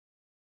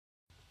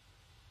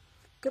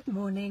Good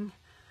morning.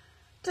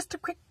 Just a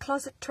quick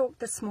closet talk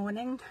this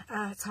morning.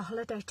 It's a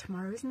holiday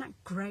tomorrow. Isn't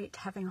that great,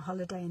 having a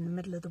holiday in the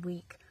middle of the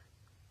week?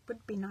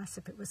 Would be nice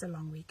if it was a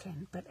long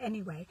weekend. But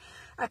anyway,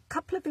 a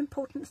couple of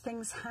important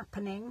things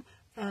happening.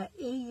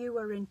 EU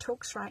are in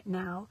talks right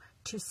now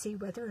to see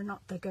whether or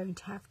not they're going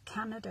to have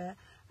Canada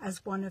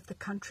as one of the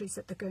countries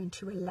that they're going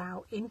to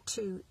allow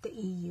into the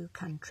EU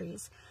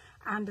countries.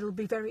 And it'll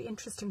be very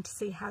interesting to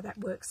see how that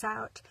works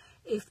out.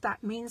 If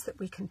that means that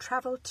we can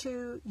travel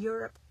to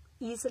Europe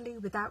easily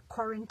without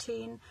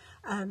quarantine.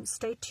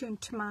 Stay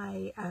tuned to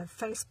my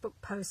Facebook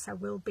posts. I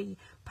will be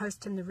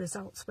posting the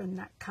results when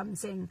that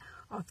comes in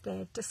of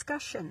their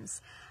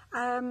discussions.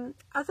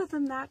 Other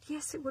than that,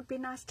 yes, it would be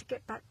nice to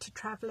get back to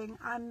travelling.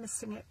 I'm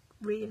missing it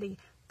really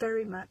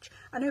very much.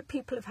 I know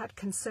people have had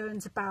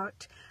concerns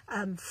about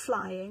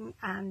flying,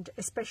 and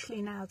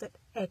especially now that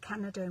Air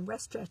Canada and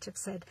WestJet have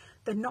said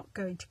they're not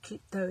going to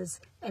keep those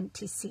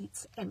empty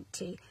seats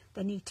empty.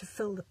 They need to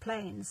fill the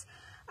planes.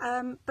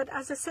 But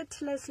as I said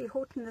to Leslie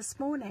Horton this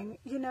morning,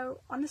 you know,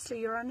 honestly,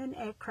 you're on an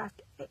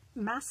aircraft.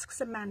 Masks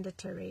are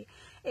mandatory.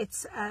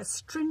 It's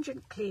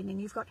stringent cleaning.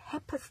 You've got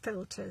HEPA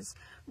filters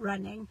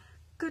running.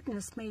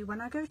 Goodness me, when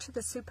I go to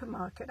the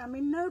supermarket, I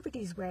mean,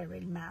 nobody's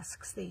wearing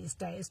masks these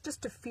days,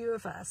 just a few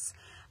of us.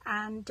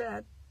 And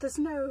there's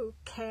no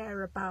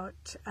care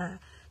about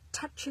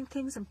touching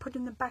things and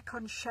putting them back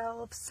on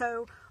shelves.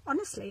 So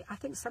honestly, I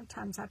think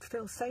sometimes I'd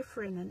feel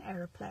safer in an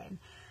aeroplane.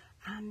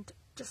 And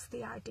just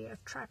the idea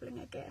of travelling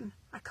again,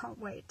 I can't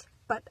wait.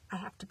 But I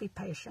have to be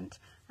patient,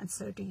 and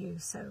so do you.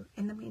 So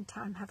in the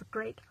meantime, have a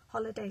great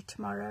holiday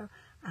tomorrow,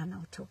 and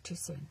I'll talk to you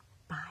soon.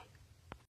 Bye.